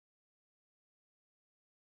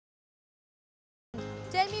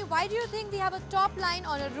Tell me, why do you think we have a top line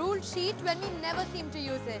on a rule sheet when we never seem to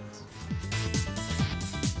use it?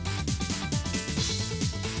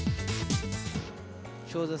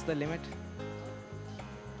 Shows us the limit.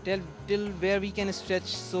 Till where we can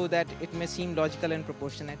stretch so that it may seem logical and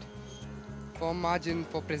proportionate. For margin,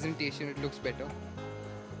 for presentation, it looks better.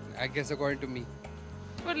 I guess according to me.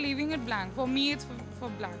 For leaving it blank. For me, it's for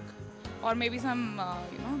blank. Or maybe some,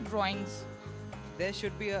 drawings. There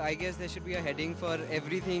should be I guess there should be a heading for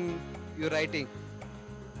everything you're writing.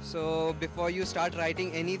 So before you start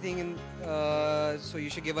writing anything, so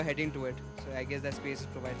you should give a heading to it. So I guess that space is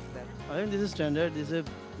provided for that. I think this is standard. This is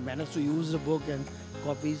manners to use the book and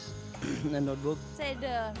copies and notebook. Said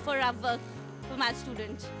for rough work for math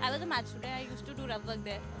students. I was a math student. I used to do rough work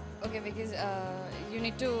there. Okay, because you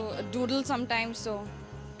need to doodle sometimes, so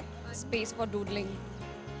space for doodling.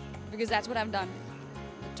 Because that's what I've done.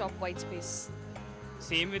 The top white space.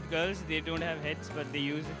 Same with girls, they don't have heads, but they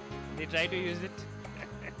use it. They try to use it.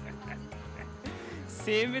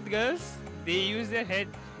 Same with girls, they use their head,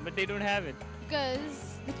 but they don't have it.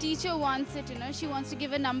 Because the teacher wants it, she wants to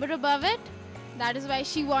give a number above it. That is why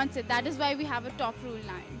she wants it. That is why we have a top rule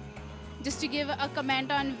 9. Just to give a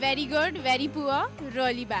comment on very good, very poor,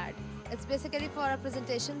 really bad. It's basically for a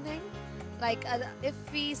presentation thing. Like if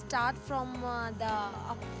we start from the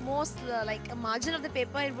upmost like a margin of the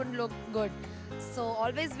paper, it wouldn't look good. So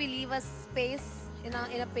always we leave a space in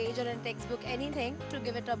a page or in a textbook, anything to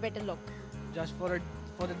give it a better look. Just for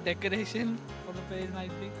the decoration for the page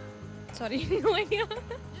might be. Sorry, no idea.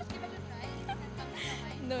 Just give it a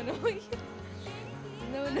try. No.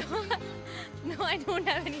 No, I don't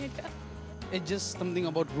have any idea. It's just something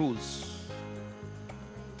about rules.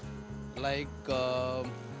 Like, or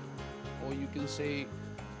you can say,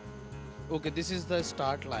 okay, this is the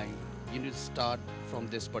start line. You need to start from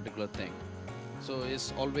this particular thing. So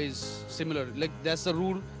it's always similar. Like that's the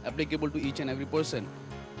rule applicable to each and every person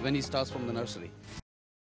when he starts from the nursery.